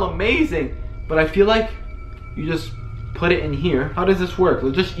candies smell amazing. But I feel like you just put it in here. How does this work?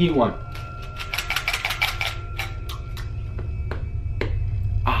 Let's just eat one.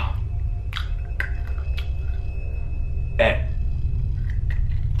 Ah. Eh.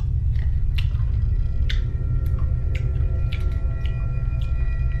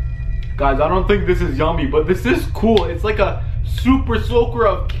 Guys, I don't think this is yummy, but this is cool. It's like a Super Soaker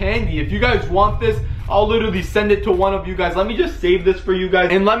of candy. If you guys want this, I'll literally send it to one of you guys. Let me just save this for you guys.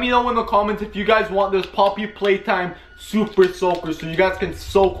 And let me know in the comments if you guys want this Poppy Playtime Super Soaker, so you guys can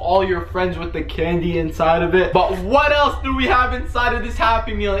soak all your friends with the candy inside of it. But what else do we have inside of this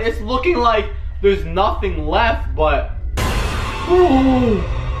Happy Meal? It's looking like there's nothing left, but...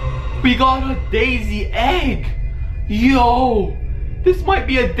 Oh, we got a Daisy egg. Yo, this might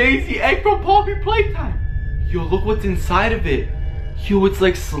be a Daisy egg from Poppy Playtime. Yo, look what's inside of it. Yo, it's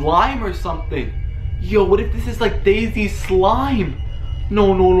like slime or something. Yo, what if this is like Daisy slime?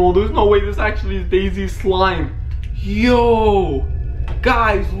 No, there's no way this actually is Daisy slime. Yo,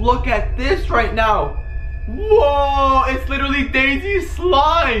 guys, look at this right now. Whoa, it's literally Daisy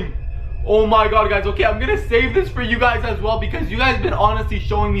slime. Oh my god, guys. Okay, I'm gonna save this for you guys as well because you guys have been honestly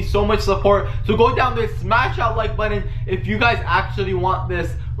showing me so much support. So go down there, smash that like button if you guys actually want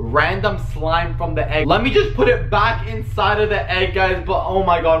this random slime from the egg. Let me just put it back inside of the egg, guys. But oh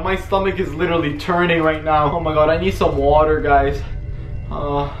my god, my stomach is literally turning right now. Oh my god, I need some water, guys.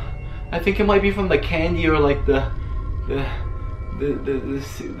 I think it might be from the candy or like the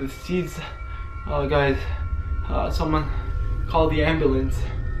seeds. Oh guys, someone call the ambulance.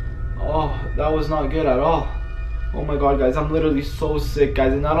 Oh, that was not good at all. Oh my god, guys, I'm literally so sick,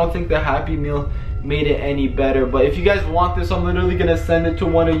 guys, and I don't think the Happy Meal made it any better. But if you guys want this, I'm literally gonna send it to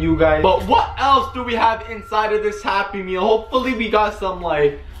one of you guys. But what else do we have inside of this Happy Meal? Hopefully we got some,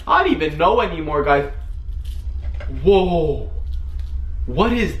 like, I don't even know anymore, guys. Whoa,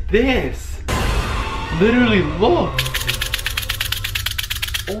 what is this? Literally, look.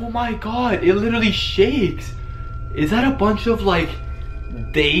 Oh my god, it literally shakes. Is that a bunch of like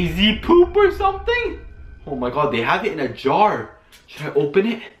Daisy poop or something? Oh my god, they have it in a jar. Should I open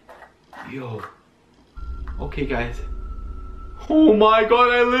it? Yo. Okay, guys. Oh my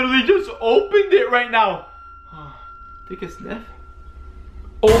god, I literally just opened it right now. Take a sniff.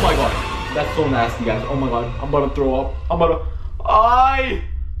 Oh my god, that's so nasty, guys. Oh my god, I'm about to throw up. I'm about to...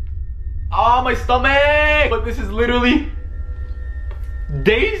 my stomach. But this is literally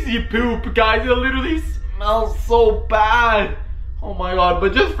Daisy poop, guys. It literally smells so bad. Oh my god,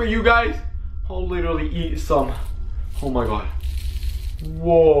 but just for you guys, I'll literally eat some. Oh my god.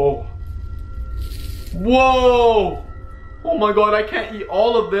 Whoa. Whoa. Oh my god, I can't eat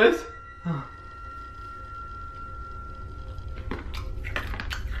all of this.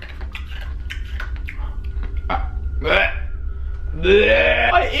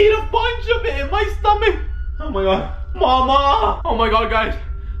 I ate a bunch of it in my stomach. Oh my god. Mama. Oh my god, guys.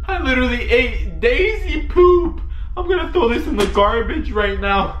 I literally ate Daisy poop. I'm gonna throw this in the garbage right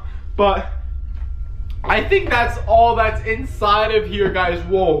now. But I think that's all that's inside of here, guys.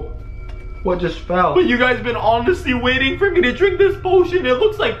 Whoa. What just fell? But you guys been honestly waiting for me to drink this potion. It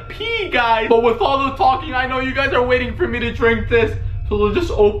looks like pee, guys. But with all the talking, I know you guys are waiting for me to drink this. So we'll just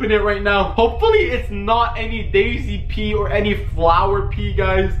open it right now. Hopefully it's not any Daisy pee or any flower pee,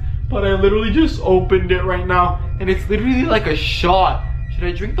 guys. But I literally just opened it right now. And it's literally like a shot. Should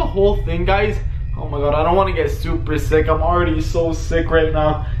I drink the whole thing, guys? Oh my god, I don't want to get super sick. I'm already so sick right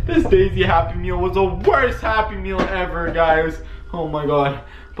now. This Daisy Happy Meal was the worst Happy Meal ever, guys. Oh my god.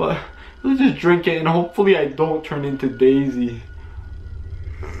 But let's just drink it and hopefully I don't turn into Daisy.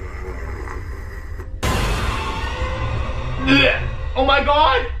 Oh my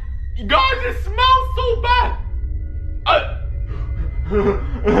god! Guys, it smells so bad!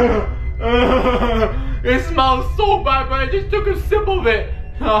 It smells so bad, but I just took a sip of it.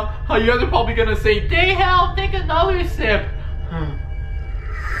 You guys are probably gonna say, "Day hell, take another sip."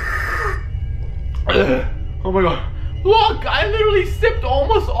 Oh my god. Look, I literally sipped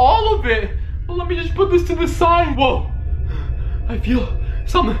almost all of it. Well, let me just put this to the side. Whoa. I feel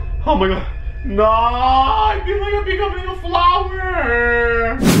something. Oh my god. No, I feel like I'm becoming a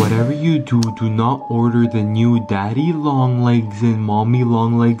flower. Whatever you do, do not order the new Daddy Longlegs and Mommy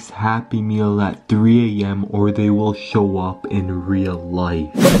Longlegs Happy Meal at 3 a.m. or they will show up in real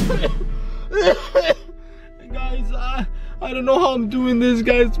life. Guys, I don't know how I'm doing this,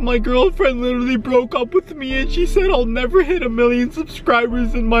 guys. My girlfriend literally broke up with me and she said I'll never hit 1 million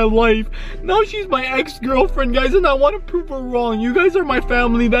subscribers in my life. Now she's my ex-girlfriend, guys, and I want to prove her wrong. You guys are my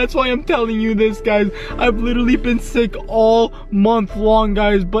family. That's why I'm telling you this, guys. I've literally been sick all month long,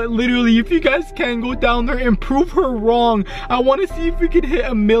 guys. But literally, if you guys can go down there and prove her wrong, I want to see if we could hit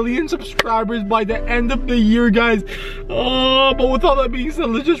 1 million subscribers by the end of the year, guys. But with all that being said,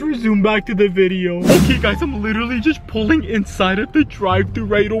 let's just resume back to the video. Okay, guys, I'm literally just pulling inside of the drive-thru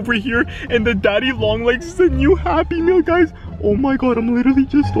right over here, and the Daddy Longlegs is a new Happy Meal, guys. Oh my god, I'm literally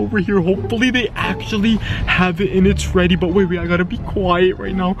just over here. Hopefully they actually have it and it's ready. But wait, I gotta be quiet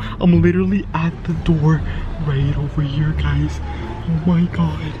right now. I'm literally at the door right over here, guys. Oh my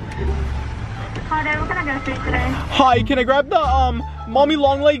god. Hi there, what can I get for you today? Hi, can I grab the Mommy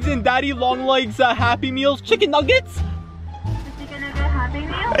Longlegs and Daddy Longlegs Happy Meals chicken nuggets? The chicken nugget Happy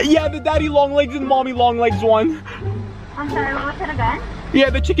Meal? Yeah, the Daddy Longlegs and Mommy Longlegs one. I'm sorry, what was it again? Yeah,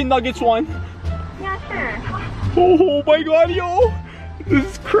 the chicken nuggets one. Yeah, sure. Oh my god, yo. This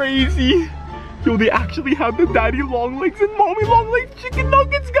is crazy. Yo, they actually have the Daddy Longlegs and Mommy Longlegs chicken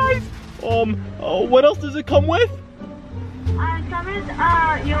nuggets, guys. What else does it come with? It comes with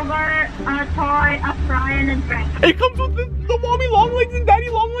yogurt, a toy, a fry, and a drink. It comes with the Mommy Longlegs and Daddy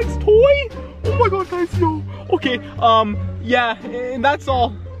Longlegs toy? Oh my god, guys, yo. Okay, yeah, and that's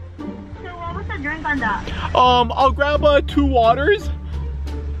all. So what was the drink on that? I'll grab 2 waters.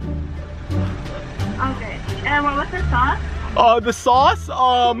 Okay. And what was the sauce? The sauce,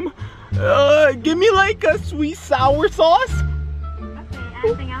 give me like a sweet sour sauce. Okay,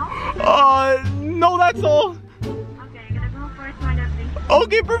 anything else? No, that's all. Okay, I'm gonna go first, my lovely.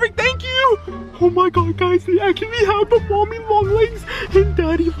 Okay, perfect, thank you. Oh my god, guys, they actually have the Mommy Longlegs and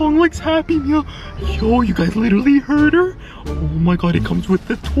Daddy Longlegs Happy Meal. Yo, you guys literally heard her. Oh my god, it comes with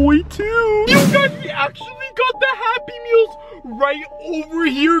the toy too. You guys, we actually got the Happy Meals right over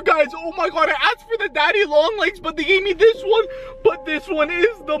here, guys. Oh my god, I asked for the Daddy Longlegs, but they gave me this one. But this one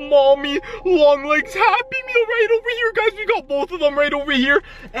is the Mommy Longlegs Happy Meal right over here, guys. We got both of them right over here.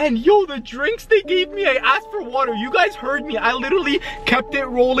 And yo, the drinks they gave me, I asked for water. You guys heard me. I literally kept it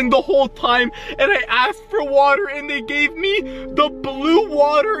rolling the whole time. And I asked for water and they gave me the blue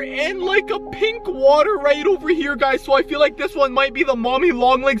water and like a pink water right over here, guys. So I feel like this one might be the Mommy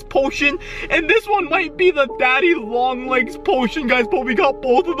Longlegs potion and this one might be the Daddy Longlegs potion, guys. But we got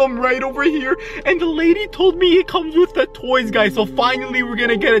both of them right over here. And the lady told me it comes with the toys, guys. So finally we're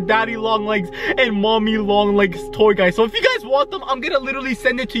gonna get a Daddy Longlegs and Mommy Longlegs toy, guys. So if you guys want them, I'm gonna literally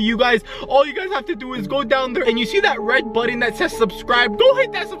send it to you guys. All you guys have to do is go down there and you see that red button that says subscribe. Go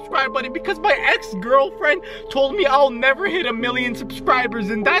hit that subscribe button because my ex-girlfriend told me I'll never hit 1 million subscribers,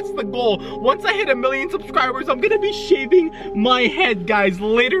 and that's the goal. Once I hit 1 million subscribers, I'm gonna be shaving my head, guys,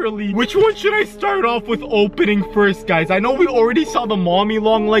 literally. Which one should I start off with opening first, guys? I know we already saw the mommy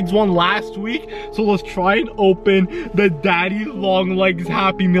long legs one last week, so let's try and open the daddy long legs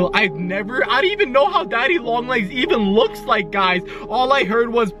Happy Meal. I don't even know how daddy long legs even looks like, guys. All I heard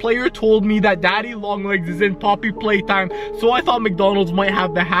was Player told me that daddy long legs is in Poppy Playtime, so I thought McDonald's might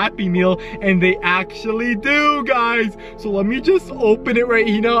have the Happy Meal, and they actually do, guys. So let me just open it right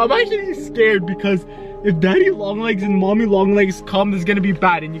here. I'm actually scared because if daddy long legs and mommy long legs come, this is gonna be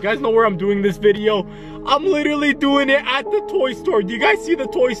bad. And you guys know where I'm doing this video. I'm literally doing it at the toy store. Do you guys see the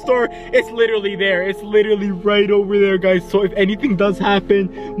toy store? It's literally there. It's literally right over there, guys. So if anything does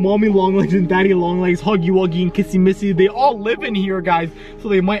happen, mommy long legs and daddy long legs, huggy wuggy and kissy missy, they all live in here, guys. So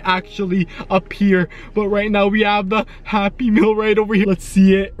they might actually appear. But right now we have the Happy Meal right over here. Let's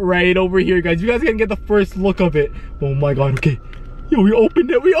see it right over here, guys. You guys can get the first look of it. Oh my god, okay. Yo, we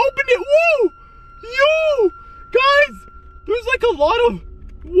opened it. We opened it. Whoa! Yo! Guys! There's like a lot of...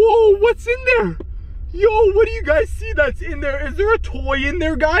 Whoa, what's in there? Yo, what do you guys see that's in there? Is there a toy in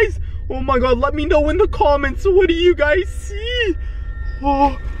there, guys? Oh my god, let me know in the comments. What do you guys see?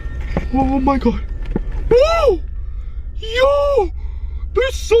 Oh my god. Whoa! Yo!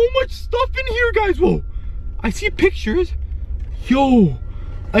 There's so much stuff in here, guys. Whoa! I see pictures. Yo!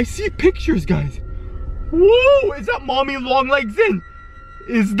 I see pictures, guys. Whoa! Is that mommy long legs in?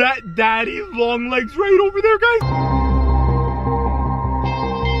 Is that daddy long legs right over there, guys?